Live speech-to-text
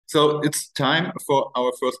So it's time for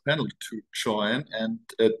our first panel to join, and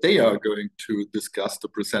they are going to discuss the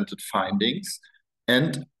presented findings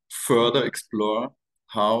and further explore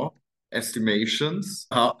how how estimations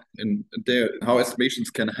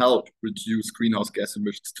can help reduce greenhouse gas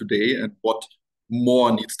emissions today and what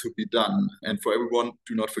more needs to be done. And for everyone,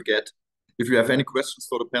 do not forget, if you have any questions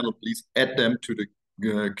for the panel, please add them to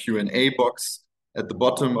the Q&A box at the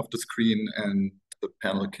bottom of the screen, and the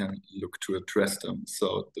panel can look to address them.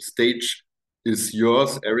 So the stage is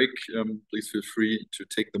yours, Erik. Please feel free to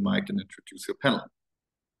take the mic and introduce your panel.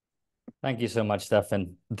 Thank you so much,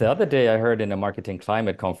 Stefan. The other day I heard in a marketing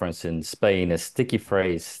climate conference in Spain a sticky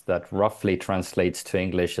phrase that roughly translates to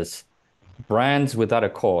English as brands without a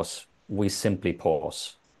cause, we simply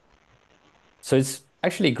pause. So it's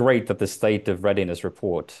actually great that the State of Readiness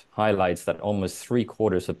report highlights that almost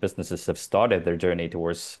 3/4 of businesses have started their journey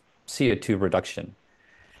towards CO2 reduction,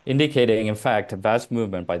 indicating, in fact, a vast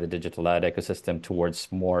movement by the digital ad ecosystem towards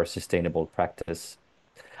more sustainable practice.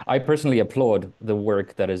 I personally applaud the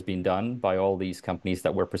work that has been done by all these companies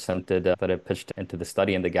that were presented, that have pitched into the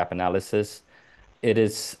study and the gap analysis. It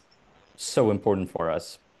is so important for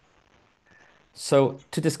us. So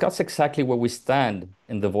to discuss exactly where we stand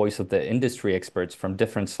in the voice of the industry experts from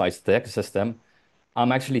different sides of the ecosystem,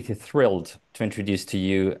 I'm actually thrilled to introduce to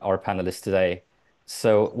you our panelists today.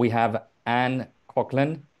 So we have Anne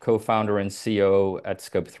Coghlan, co-founder and COO at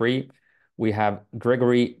Scope3. We have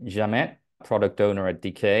Gregory Jamet, product owner at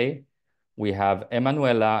DK. We have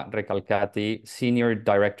Emanuela Recalcati, senior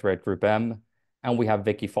director at GroupM. And we have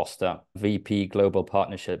Vicky Foster, VP Global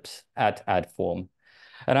Partnerships at Adform.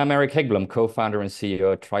 And I'm Erik Häggblom, co-founder and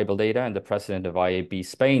CEO at Tribaldata and the president of IAB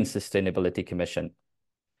Spain Sustainability Commission.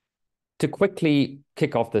 To quickly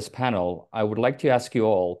kick off this panel, I would like to ask you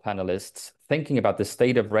all, panelists, thinking about the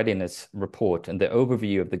State of Readiness report and the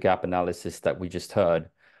overview of the gap analysis that we just heard,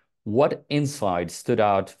 what insights stood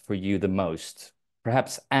out for you the most?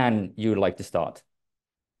 Perhaps, Anne, you would like to start.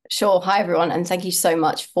 Sure. Hi, everyone, and thank you so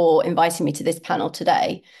much for inviting me to this panel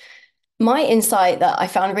today. My insight that I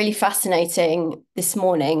found really fascinating this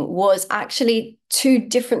morning was actually two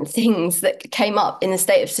different things that came up in the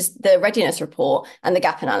State of the Readiness report and the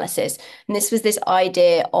gap analysis. And this was this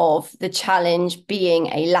idea of the challenge being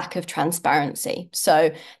a lack of transparency. So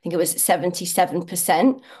I think it was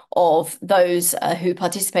 77% of those who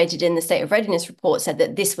participated in the State of Readiness report said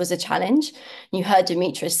that this was a challenge. You heard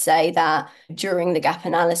Dimitris say that during the gap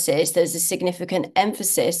analysis, there's a significant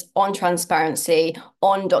emphasis on transparency,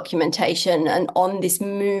 on documentation, and on this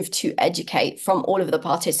move to educate from all of the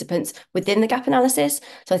participants within the gap analysis.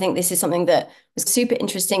 So I think this is something that was super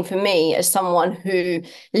interesting for me as someone who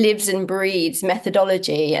lives and breathes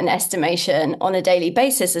methodology and estimation on a daily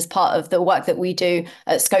basis as part of the work that we do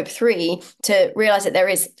at Scope3, to realize that there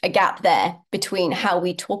is a gap there between how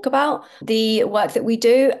we talk about the work that we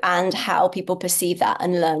do and how people perceive that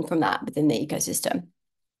and learn from that within the ecosystem.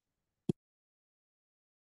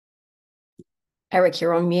 Erik,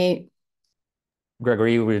 you're on mute.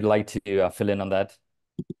 Gregory, would you like to fill in on that?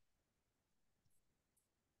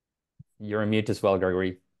 You're on mute as well,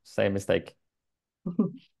 Gregory. Same mistake.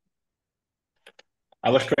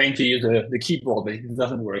 I was trying to use the keyboard, but it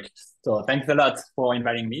doesn't work. So thanks a lot for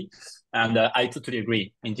inviting me. And I totally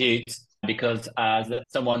agree, indeed, because as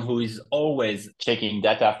someone who is always checking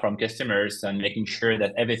data from customers and making sure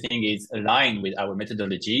that everything is aligned with our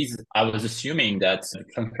methodologies, I was assuming that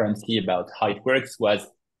transparency about how it works was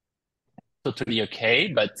totally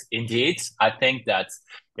okay. But indeed, I think that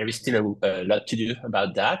there is still a lot to do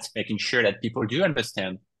about that, making sure that people do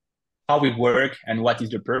understand how we work and what is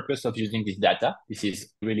the purpose of using this data. This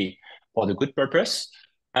is really for the good purpose.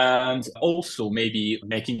 And also maybe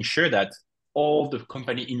making sure that all the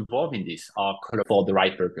company involved in this are for the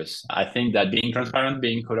right purpose. I think that being transparent,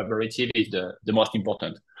 being collaborative is the most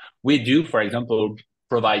important. We do, for example,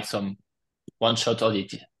 provide some one-shot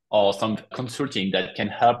audit or some consulting that can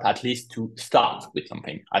help at least to start with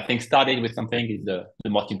something. I think starting with something is the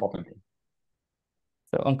most important thing.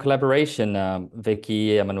 So on collaboration,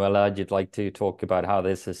 Vicky, Emanuela, you'd like to talk about how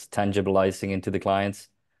this is tangibilizing into the clients?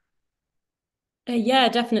 Yeah,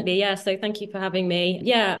 definitely. Yeah. So thank you for having me.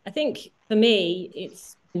 Yeah, I think for me,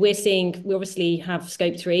 we obviously have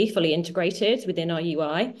Scope3 fully integrated within our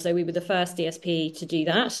UI. So we were the first DSP to do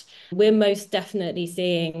that. We're most definitely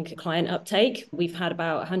seeing client uptake. We've had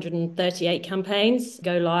about 138 campaigns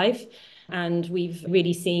go live, and we've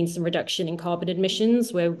really seen some reduction in carbon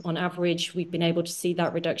emissions, where on average, we've been able to see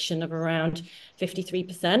that reduction of around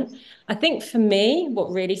 53%. I think for me, what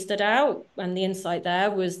really stood out and the insight there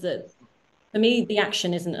was that for me, the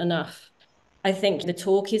action isn't enough. I think the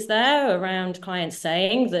talk is there around clients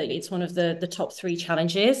saying that it's one of the top 3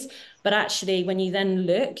 challenges. But actually, when you then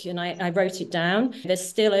look, and I wrote it down, there's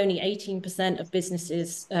still only 18% of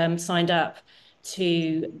businesses signed up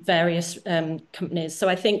to various companies. So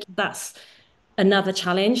I think that's another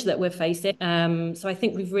challenge that we're facing. So I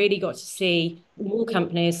think we've really got to see more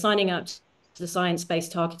companies signing up to the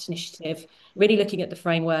Science-Based Targets Initiative, really looking at the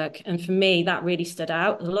framework. And for me, that really stood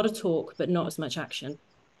out. A lot of talk, but not as much action.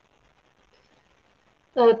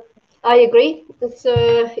 I agree.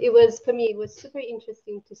 So for me, it was super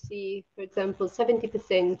interesting to see, for example,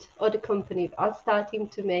 70% of the companies are starting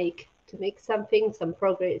to make some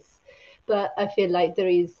progress, but I feel like there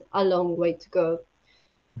is a long way to go.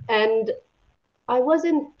 And I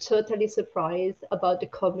wasn't totally surprised about the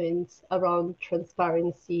comments around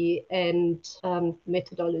transparency and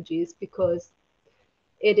methodologies, because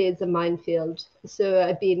it is a minefield. So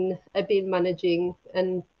I've been managing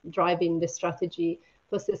and driving the strategy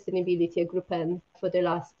for sustainability at GroupM for the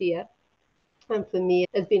last year. And for me,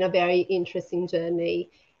 it's been a very interesting journey.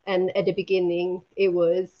 And at the beginning,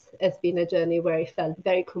 it's been a journey where it felt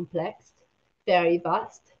very complex, very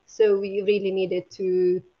vast. So we really needed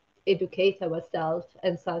to educate ourselves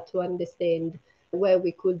and start to understand where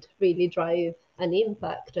we could really drive an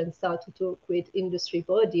impact, and start to talk with industry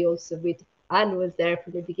body, also with Anne was there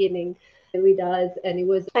from the beginning with us, and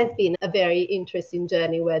has been a very interesting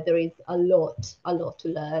journey where there is a lot to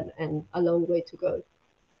learn and a long way to go.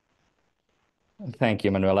 Thank you,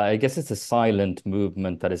 Emanuela. I guess it's a silent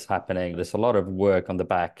movement that is happening. There's a lot of work on the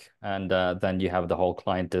back, and then you have the whole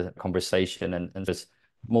client conversation, and just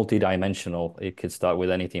multi-dimensional. It could start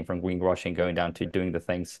with anything from greenwashing going down to doing the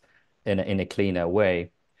things in a cleaner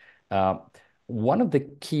way. One of the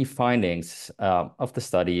key findings of the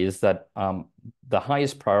study is that the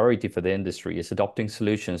highest priority for the industry is adopting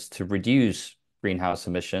solutions to reduce greenhouse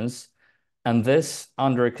emissions, and this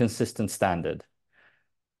under a consistent standard.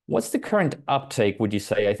 What's the current uptake, would you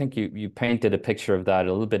say? I think you painted a picture of that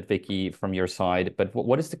a little bit, Vicky, from your side, but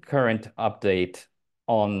what is the current update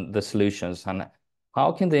on the solutions, and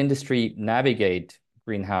how can the industry navigate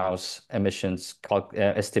greenhouse emissions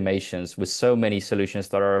estimations with so many solutions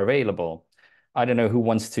that are available? I don't know who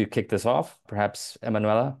wants to kick this off. Perhaps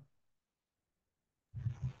Emanuela?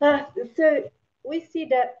 So we see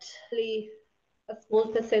that a small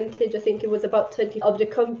percentage, I think it was about 20 of the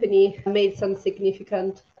company, made some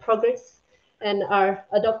significant progress and are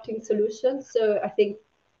adopting solutions. So I think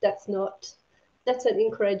that's an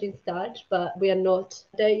encouraging start, but we are not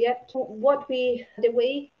there yet. The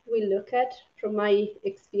way we look at, from my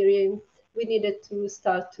experience, we needed to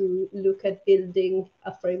start to look at building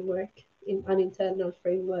a framework, an internal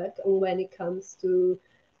framework, on when it comes to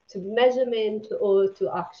measurement or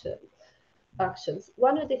to actions.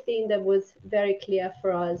 One of the things that was very clear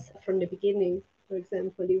for us from the beginning, for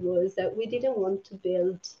example, it was that we didn't want to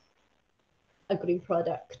build a green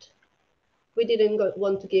product. We didn't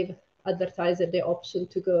want to give advertiser the option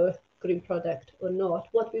to go green product or not.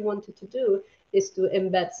 What we wanted to do is to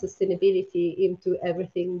embed sustainability into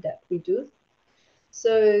everything that we do.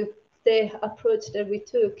 So the approach that we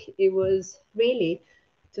took, it was really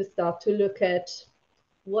to start to look at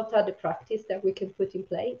what are the practices that we can put in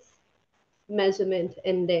place, measurement,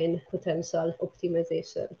 and then potential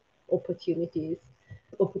optimization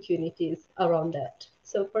opportunities around that.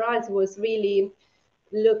 So for us, it was really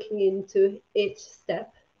looking into each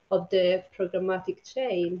step of the programmatic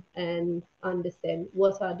chain and understand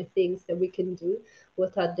what are the things that we can do,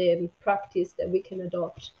 what are the practices that we can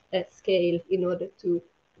adopt at scale in order to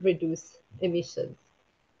reduce emissions.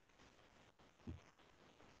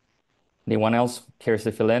 Anyone else cares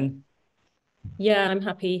to fill in? Yeah, I'm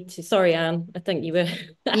happy to. Sorry, Anne, I think you were.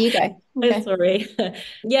 You go. Okay. Sorry.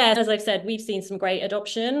 Yeah, as I've said, we've seen some great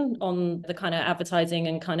adoption on the kind of advertising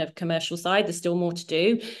and kind of commercial side. There's still more to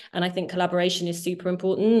do. And I think collaboration is super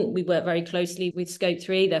important. We work very closely with Scope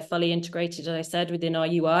 3. They're fully integrated, as I said, within our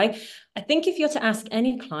UI. I think if you're to ask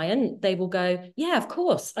any client, they will go, yeah, of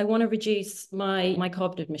course, I want to reduce my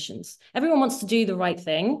carbon emissions. Everyone wants to do the right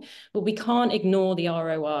thing, but we can't ignore the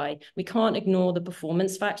ROI. We can't ignore the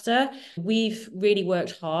performance factor. We've really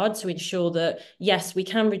worked hard to ensure that, yes, we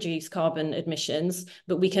can reduce carbon emissions,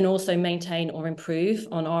 but we can also maintain or improve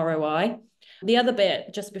on ROI. The other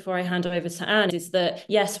bit, just before I hand over to Anne, is that,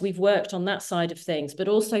 yes, we've worked on that side of things, but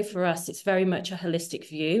also for us, it's very much a holistic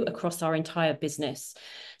view across our entire business.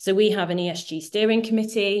 So we have an ESG steering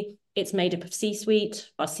committee. It's made up of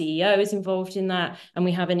C-suite. Our CEO is involved in that, and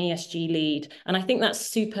we have an ESG lead. And I think that's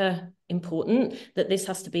super important, that this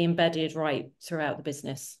has to be embedded right throughout the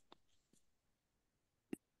business.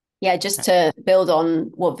 Yeah, just to build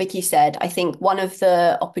on what Vicky said, I think one of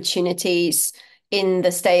the opportunities in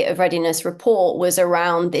the State of Readiness report was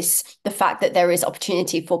around the fact that there is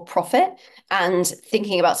opportunity for profit, and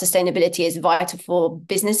thinking about sustainability is vital for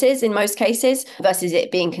businesses in most cases versus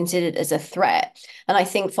it being considered as a threat. And I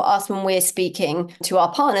think for us, when we're speaking to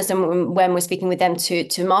our partners and when we're speaking with them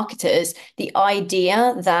to marketers, the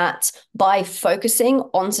idea that by focusing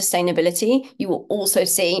on sustainability, you will also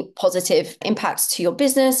see positive impacts to your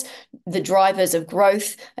business. The drivers of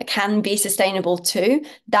growth can be sustainable too.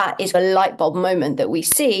 That is a light bulb moment that we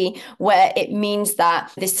see, where it means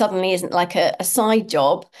that this suddenly isn't like a side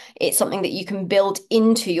job. It's something that you can build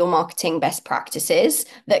into your marketing best practices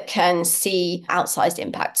that can see outsized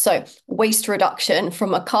impact. So waste reduction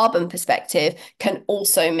from a carbon perspective can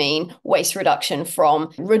also mean waste reduction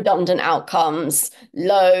from redundant outcomes,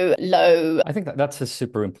 low. I think that's a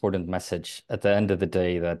super important message at the end of the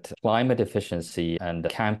day, that climate efficiency and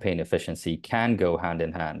campaign efficiency can go hand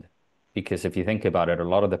in hand. Because if you think about it, a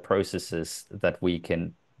lot of the processes that we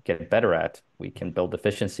can get better at, we can build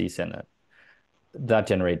efficiencies in it. That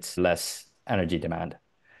generates less energy demand.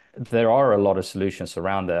 There are a lot of solutions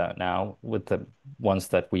around that now, with the ones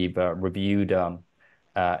that we've reviewed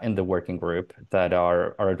in the working group that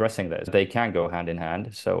are addressing this. They can go hand in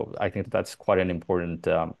hand. So I think that's quite an important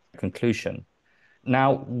conclusion.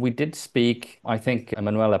 Now, we did speak, I think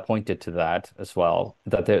Emanuela pointed to that as well,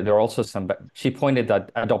 that there are also she pointed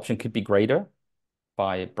that adoption could be greater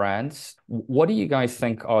by brands. What do you guys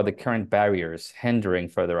think are the current barriers hindering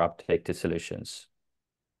further uptake to solutions?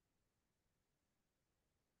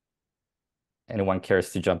 Anyone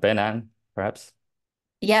cares to jump in, Anne, perhaps?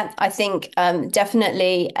 Yeah, I think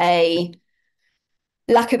definitely a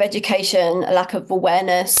lack of education, a lack of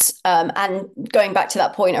awareness, and going back to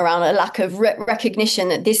that point around a lack of recognition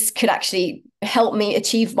that this could actually help me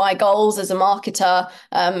achieve my goals as a marketer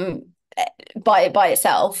by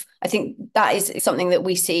itself. I think that is something that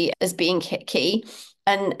we see as being key.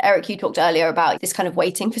 And Erik, you talked earlier about this kind of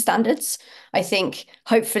waiting for standards. I think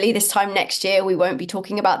hopefully this time next year, we won't be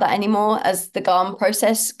talking about that anymore as the GARM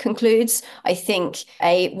process concludes. I think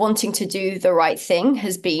wanting to do the right thing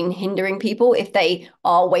has been hindering people if they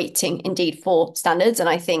are waiting indeed for standards. And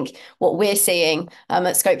I think what we're seeing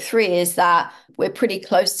at Scope 3 is that we're pretty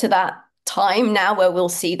close to that time now where we'll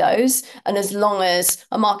see those. And as long as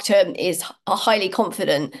a marketer is highly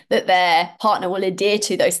confident that their partner will adhere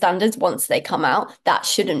to those standards once they come out, that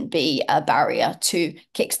shouldn't be a barrier to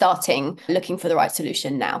kickstarting looking for the right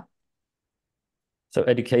solution now. So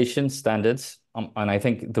education, standards, and I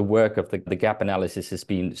think the work of the gap analysis has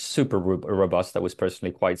been super robust. I was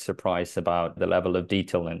personally quite surprised about the level of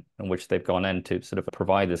detail in which they've gone in to sort of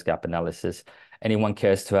provide this gap analysis. Anyone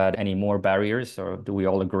cares to add any more barriers, or do we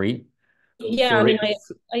all agree? Yeah, I mean,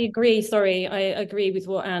 I agree. Sorry, I agree with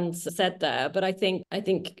what Anne said there, but I think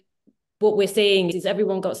what we're seeing is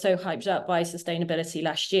everyone got so hyped up by sustainability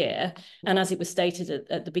last year, and as it was stated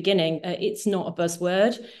at the beginning, it's not a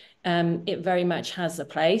buzzword. It very much has a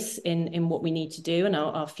place in what we need to do and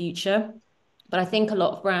our future. But I think a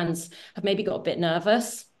lot of brands have maybe got a bit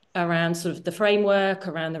nervous around sort of the framework,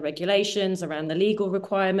 around the regulations, around the legal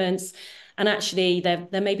requirements. And actually, they're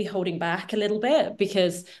maybe holding back a little bit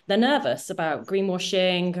because they're nervous about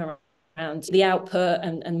greenwashing, around the output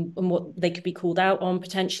and what they could be called out on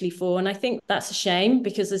potentially for. And I think that's a shame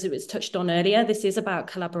because, as it was touched on earlier, this is about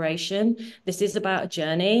collaboration. This is about a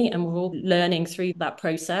journey, and we're all learning through that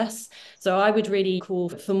process. So I would really call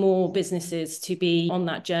for more businesses to be on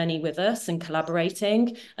that journey with us and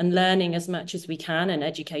collaborating and learning as much as we can and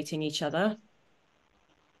educating each other.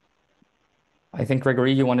 I think,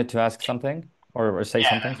 Gregory, you wanted to ask something or say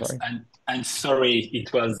something, sorry. And sorry,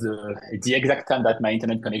 it was the exact time that my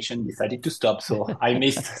internet connection decided to stop. So I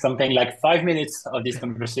missed something like 5 minutes of this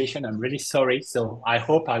conversation. I'm really sorry. So I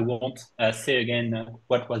hope I won't say again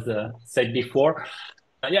what was said before.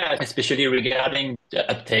 Yeah, especially regarding the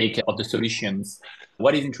uptake of the solutions.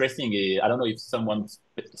 What is interesting is, I don't know if someone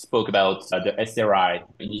spoke about the SRI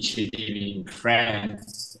initiative in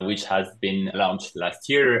France, which has been launched last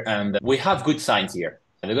year, and we have good signs here.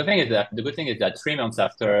 The good thing is that 3 months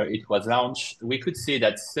after it was launched, we could see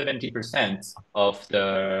that 70% of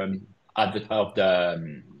the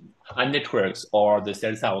ad networks or the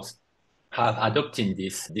sales house have adopted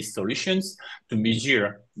these solutions to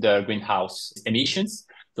measure the greenhouse emissions.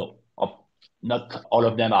 So not all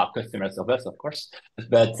of them are customers of us, of course,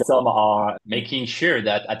 but some are making sure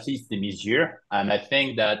that at least they measure. And I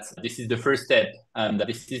think that this is the first step, and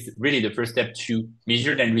this is really the first step to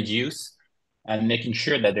measure and reduce and making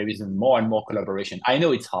sure that there is more and more collaboration. I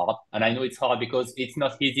know it's hard, and I know it's hard because it's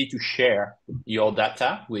not easy to share your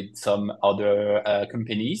data with some other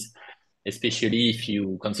companies, especially if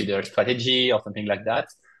you consider strategy or something like that.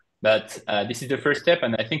 But this is the first step,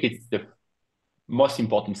 and I think it's the most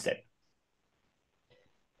important step.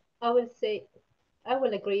 I will say, I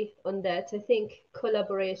will agree on that. I think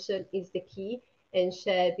collaboration is the key and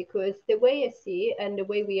share, because the way I see and the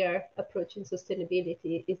way we are approaching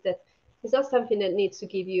sustainability is that it's not something that needs to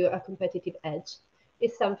give you a competitive edge.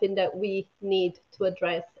 It's something that we need to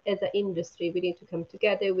address as an industry. We need to come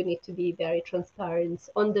together. We need to be very transparent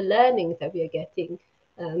on the learnings that we are getting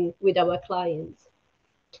with our clients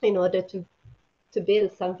in order to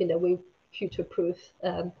build something that will future-proof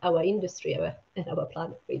our industry and our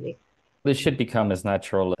planet, really. This should become as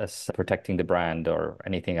natural as protecting the brand or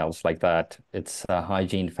anything else like that. It's a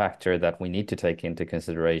hygiene factor that we need to take into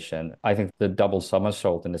consideration. I think the double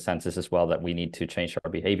somersault in the sense is as well that we need to change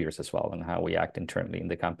our behaviors as well and how we act internally in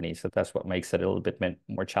the company. So that's what makes it a little bit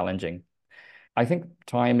more challenging. I think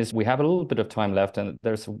we have a little bit of time left, and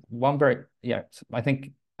there's one I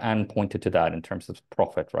think Anne pointed to that in terms of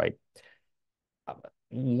profit, right?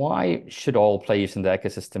 Why should all players in the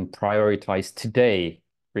ecosystem prioritize today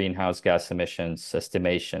greenhouse gas emissions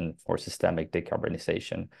estimation for systemic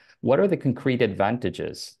decarbonization? What are the concrete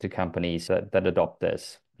advantages to companies that adopt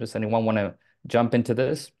this? Does anyone want to jump into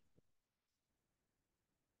this?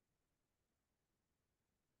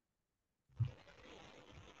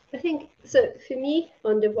 I think so. For me,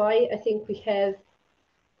 on the why, I think we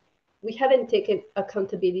haven't taken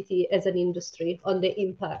accountability as an industry on the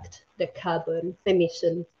impact that carbon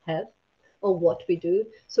emissions have on what we do.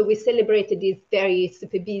 So we celebrated this very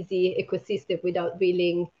super busy ecosystem without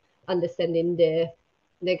really understanding the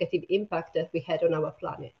negative impact that we had on our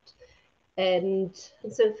planet. And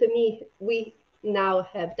so for me, we now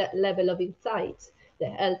have that level of insight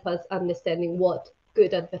that help us understanding what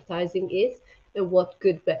good advertising is and what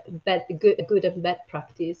good and bad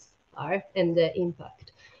practice are and the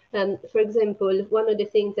impact. For example, one of the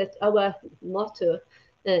things that our motto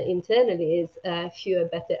internally is fewer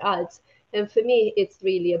better ads. And for me, it's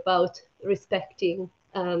really about respecting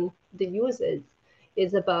the users.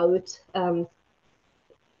 It's about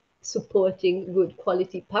supporting good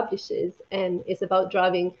quality publishers, and it's about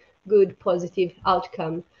driving good positive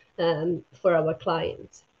outcome for our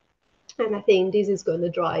clients. And I think this is going to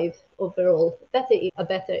drive overall a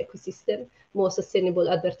better ecosystem, more sustainable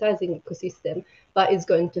advertising ecosystem, but it's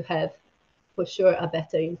going to have for sure a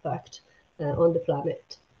better impact on the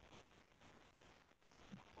planet.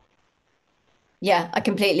 Yeah, I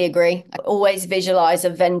completely agree. I always visualize a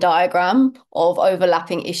Venn diagram of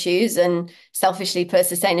overlapping issues and selfishly put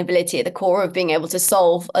sustainability at the core of being able to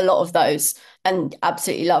solve a lot of those, and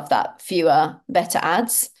absolutely love that. Fewer better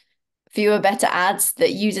ads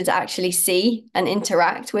that users actually see and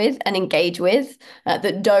interact with and engage with,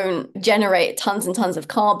 that don't generate tons and tons of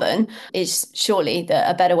carbon, is surely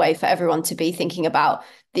a better way for everyone to be thinking about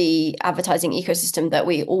the advertising ecosystem that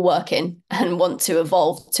we all work in and want to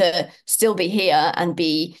evolve to still be here and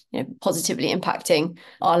be, positively impacting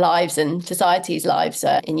our lives and society's lives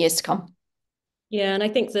in years to come. Yeah, and I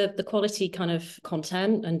think the quality kind of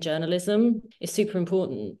content and journalism is super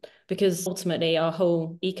important, because ultimately our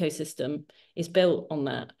whole ecosystem is built on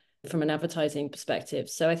that from an advertising perspective.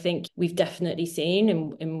 So I think we've definitely seen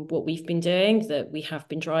in what we've been doing that we have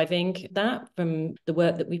been driving that from the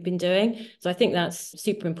work that we've been doing. So I think that's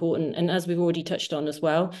super important. And as we've already touched on as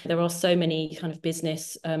well, there are so many kind of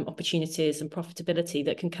business opportunities and profitability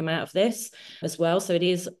that can come out of this as well. So it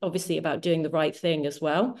is obviously about doing the right thing as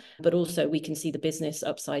well, but also we can see the business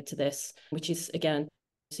upside to this, which is, again,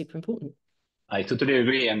 super important. I totally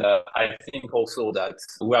agree. And I think also that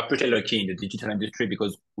we are pretty lucky in the digital industry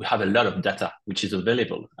because we have a lot of data which is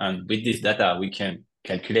available. And with this data, we can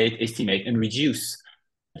calculate, estimate, and reduce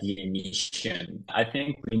the emission. I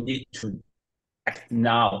think we need to act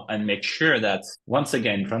now and make sure that, once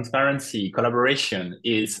again, transparency, collaboration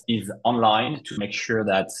is online to make sure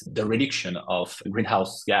that the reduction of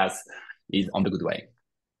greenhouse gas is on the good way.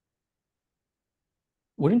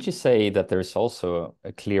 Wouldn't you say that there's also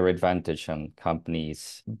a clear advantage on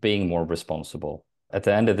companies being more responsible? At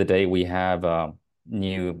the end of the day, we have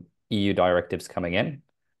new EU directives coming in.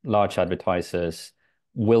 Large advertisers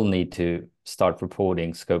will need to start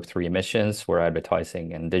reporting Scope 3 emissions where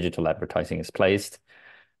advertising and digital advertising is placed.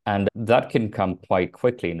 And that can come quite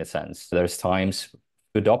quickly in a sense. There's times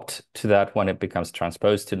to adopt to that when it becomes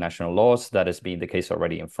transposed to national laws. That has been the case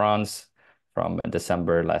already in France from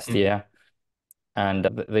December last year. And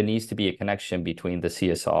there needs to be a connection between the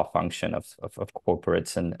CSR function of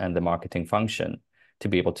corporates and the marketing function. to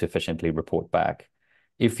be able to efficiently report back.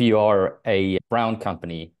 If you are a brown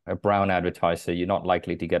company, a brown advertiser, you're not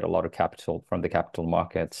likely to get a lot of capital from the capital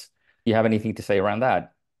markets. Do you have anything to say around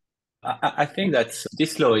that? I think that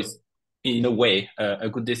this law is, in a way, a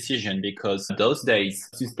good decision, because those days,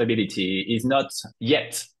 sustainability is not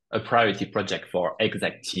yet a priority project for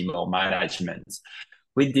exec team or management.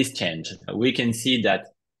 With this change, we can see that,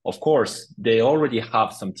 of course, they already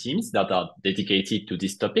have some teams that are dedicated to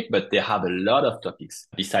this topic, but they have a lot of topics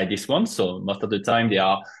beside this one. So most of the time they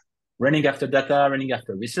are running after data, running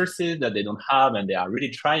after resources that they don't have, and they are really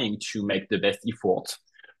trying to make the best effort.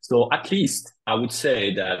 So at least I would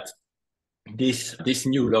say that this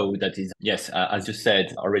new law that is, yes, as you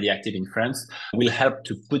said, already active in France, will help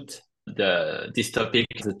to put this topic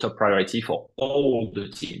as a top priority for all the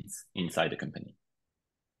teams inside the company.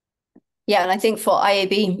 Yeah, and I think for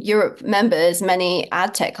IAB Europe members, many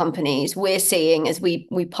ad tech companies, we're seeing, as we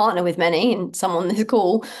partner with many, and some on this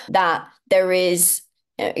call, that there is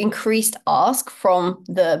increased ask from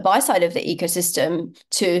the buy side of the ecosystem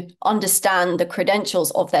to understand the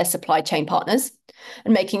credentials of their supply chain partners,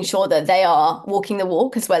 and making sure that they are walking the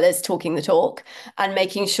walk as well as talking the talk, and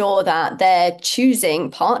making sure that they're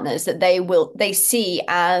choosing partners that they see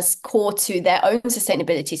as core to their own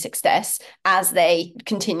sustainability success as they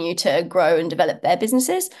continue to grow and develop their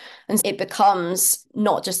businesses. And it becomes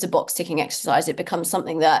not just a box ticking exercise, it becomes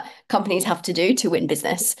something that companies have to do to win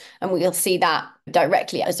business. And we'll see that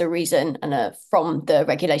directly as a reason and from the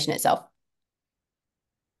regulation itself.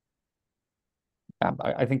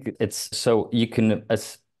 I think it's so you can,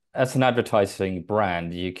 as an advertising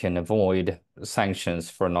brand, you can avoid sanctions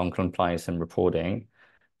for non-compliance and reporting,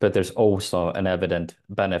 but there's also an evident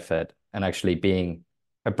benefit in actually being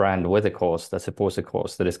a brand with a cause that supports a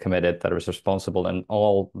cause, that is committed, that is responsible in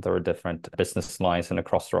all their different business lines and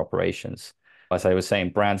across their operations. As I was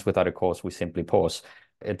saying, brands without a cause, we simply pause.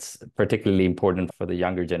 It's particularly important for the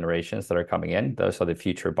younger generations that are coming in. Those are the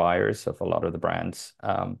future buyers of a lot of the brands.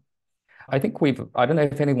 I think I don't know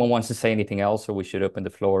if anyone wants to say anything else, or we should open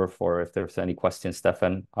the floor for if there's any questions,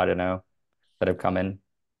 Stefan, I don't know, that have come in.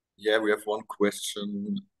 Yeah, we have one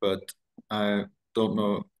question, but I don't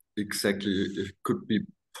know exactly if it could be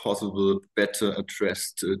possible better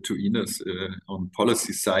addressed to Ines on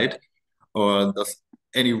policy side, or does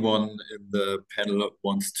anyone in the panel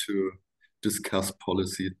wants to discuss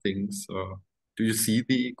policy things, or do you see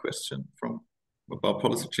the question about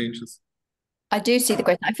policy changes? I do see the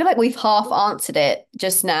question. I feel like we've half answered it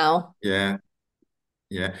just now. Yeah.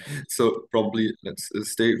 So probably let's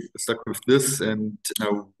stay stuck with this, and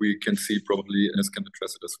now we can see probably Ines can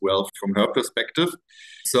address it as well from her perspective.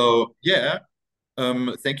 So yeah,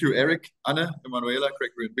 thank you, Erik, Anna, Emanuela,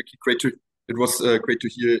 Gregory, and Vicky. It was great to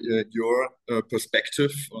hear your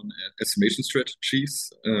perspective on estimation strategies.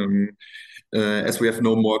 As we have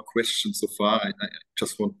no more questions so far, I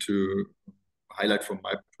just want to highlight from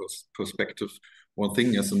my perspective one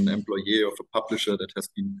thing. As an employee of a publisher that has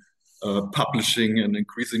been publishing an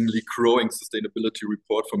increasingly growing sustainability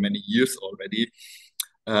report for many years already,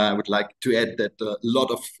 I would like to add that a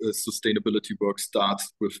lot of sustainability work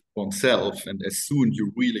starts with oneself, and as soon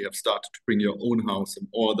you really have started to bring your own house in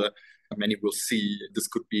order, many will see this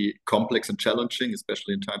could be complex and challenging,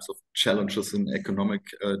 especially in times of challenges in economic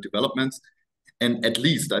developments. And at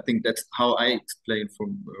least I think that's how I explain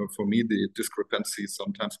for me the discrepancy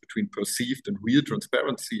sometimes between perceived and real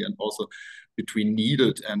transparency, and also between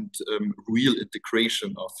needed and real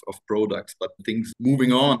integration of products. But things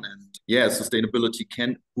moving on, and yeah, sustainability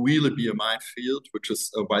can really be a minefield, which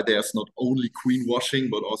is why there's not only greenwashing,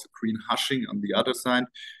 but also green hushing on the other side.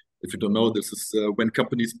 If you don't know, this is when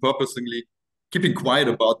companies purposely keeping quiet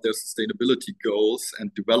about their sustainability goals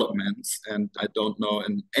and developments. And I don't know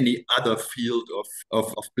in any other field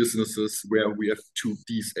of businesses where we have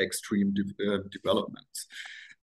these extreme developments.